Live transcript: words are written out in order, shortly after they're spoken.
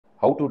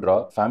how to draw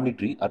family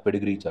tree or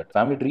pedigree chart.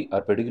 Family tree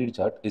or pedigree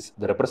chart is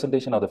the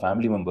representation of the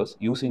family members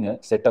using a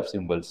set of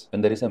symbols.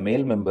 When there is a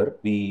male member,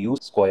 we use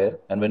square,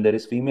 and when there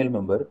is female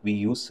member, we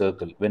use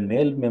circle. When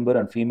male member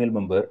and female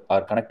member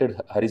are connected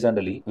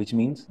horizontally, which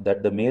means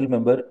that the male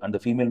member and the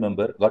female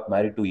member got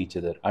married to each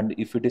other. And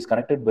if it is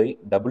connected by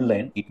double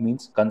line, it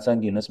means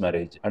consanguineous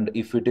marriage. And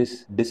if it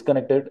is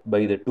disconnected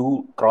by the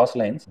two cross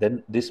lines,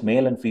 then this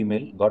male and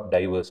female got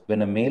divorced.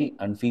 When a male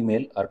and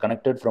female are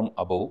connected from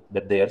above,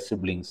 that they are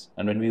siblings.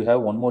 And when you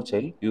have one more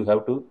child, you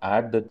have to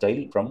add the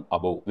child from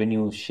above. When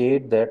you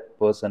shade that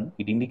person,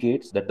 it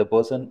indicates that the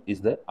person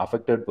is the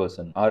affected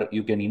person, or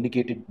you can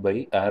indicate it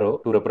by arrow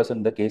to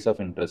represent the case of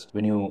interest.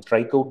 When you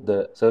strike out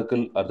the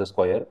circle or the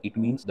square, it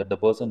means that the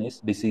person is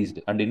deceased.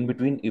 And in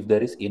between, if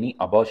there is any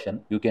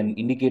abortion, you can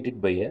indicate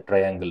it by a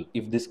triangle.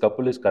 If this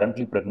couple is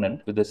currently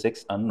pregnant with the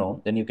sex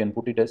unknown, then you can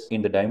put it as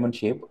in the diamond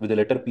shape with the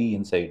letter P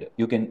inside.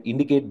 You can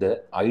indicate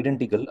the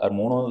identical or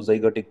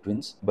monozygotic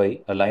twins by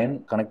a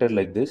line connected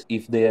like this.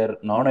 If they are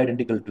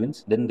non-identical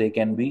twins, then they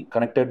can be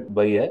connected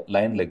by a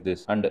line like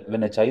this. And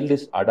when a child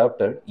is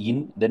adopted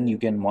in, then you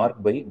can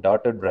mark by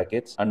dotted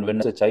brackets. And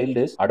when a child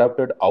is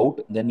adopted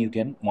out, then you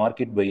can mark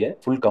it by a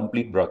full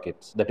complete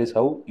brackets. That is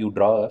how you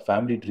draw a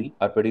family tree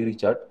or pedigree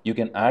chart. You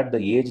can add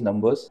the age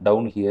numbers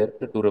down here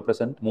to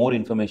represent more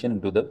information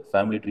into the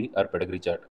family tree or pedigree chart.